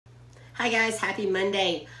Hi guys, happy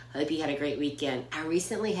Monday. Hope you had a great weekend. I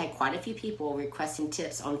recently had quite a few people requesting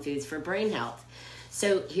tips on foods for brain health.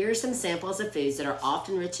 So here are some samples of foods that are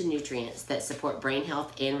often rich in nutrients that support brain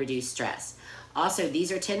health and reduce stress. Also,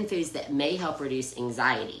 these are 10 foods that may help reduce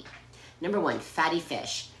anxiety. Number 1, fatty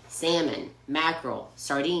fish. Salmon, mackerel,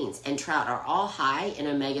 sardines, and trout are all high in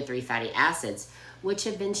omega-3 fatty acids, which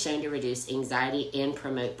have been shown to reduce anxiety and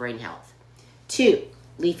promote brain health. 2,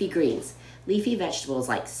 leafy greens. Leafy vegetables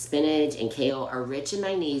like spinach and kale are rich in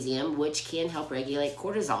magnesium, which can help regulate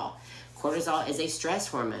cortisol. Cortisol is a stress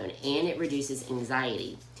hormone, and it reduces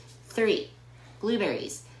anxiety. 3,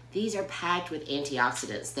 blueberries. These are packed with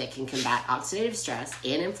antioxidants that can combat oxidative stress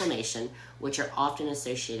and inflammation, which are often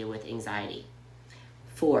associated with anxiety.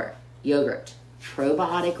 4, yogurt.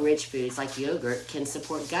 Probiotic-rich foods like yogurt can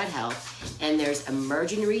support gut health, and there's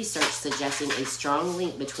emerging research suggesting a strong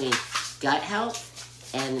link between gut health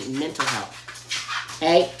and mental health.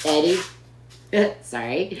 Hey, Eddie.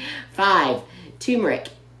 Sorry. 5, turmeric.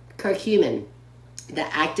 Curcumin.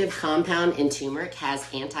 The active compound in turmeric has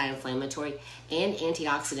anti-inflammatory and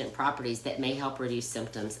antioxidant properties that may help reduce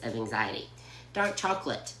symptoms of anxiety. Dark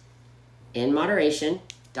chocolate. In moderation,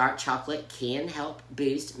 dark chocolate can help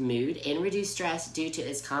boost mood and reduce stress due to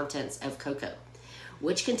its contents of cocoa,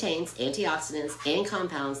 which contains antioxidants and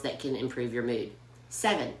compounds that can improve your mood.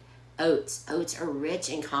 7, oats. Oats are rich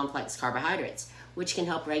in complex carbohydrates, which can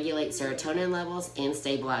help regulate serotonin levels and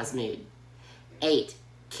stabilize mood. 8,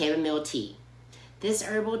 chamomile tea. This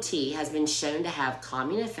herbal tea has been shown to have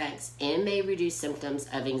calming effects and may reduce symptoms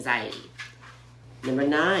of anxiety. Number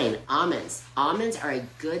 9, almonds. Almonds are a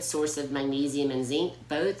good source of magnesium and zinc,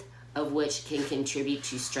 both of which can contribute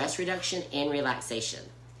to stress reduction and relaxation.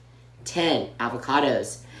 10,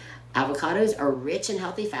 avocados. Avocados are rich in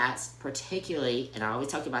healthy fats, particularly, and I always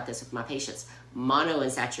talk about this with my patients,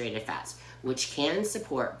 monounsaturated fats, which can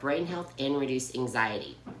support brain health and reduce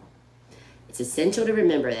anxiety. It's essential to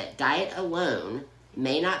remember that diet alone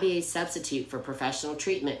may not be a substitute for professional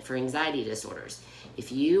treatment for anxiety disorders.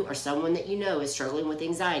 If you or someone that you know is struggling with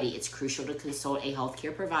anxiety, it's crucial to consult a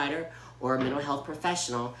healthcare provider or a mental health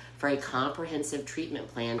professional for a comprehensive treatment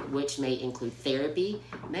plan, which may include therapy,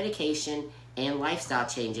 medication, and lifestyle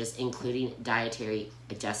changes, including dietary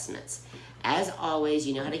adjustments. As always,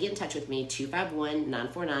 you know how to get in touch with me,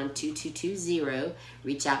 251-949-2220.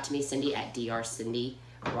 Reach out to me, Cindy, at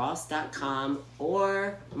drcindyross.com,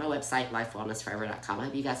 or my website, lifewellnessforever.com. I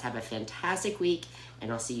hope you guys have a fantastic week,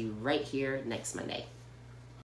 and I'll see you right here next Monday.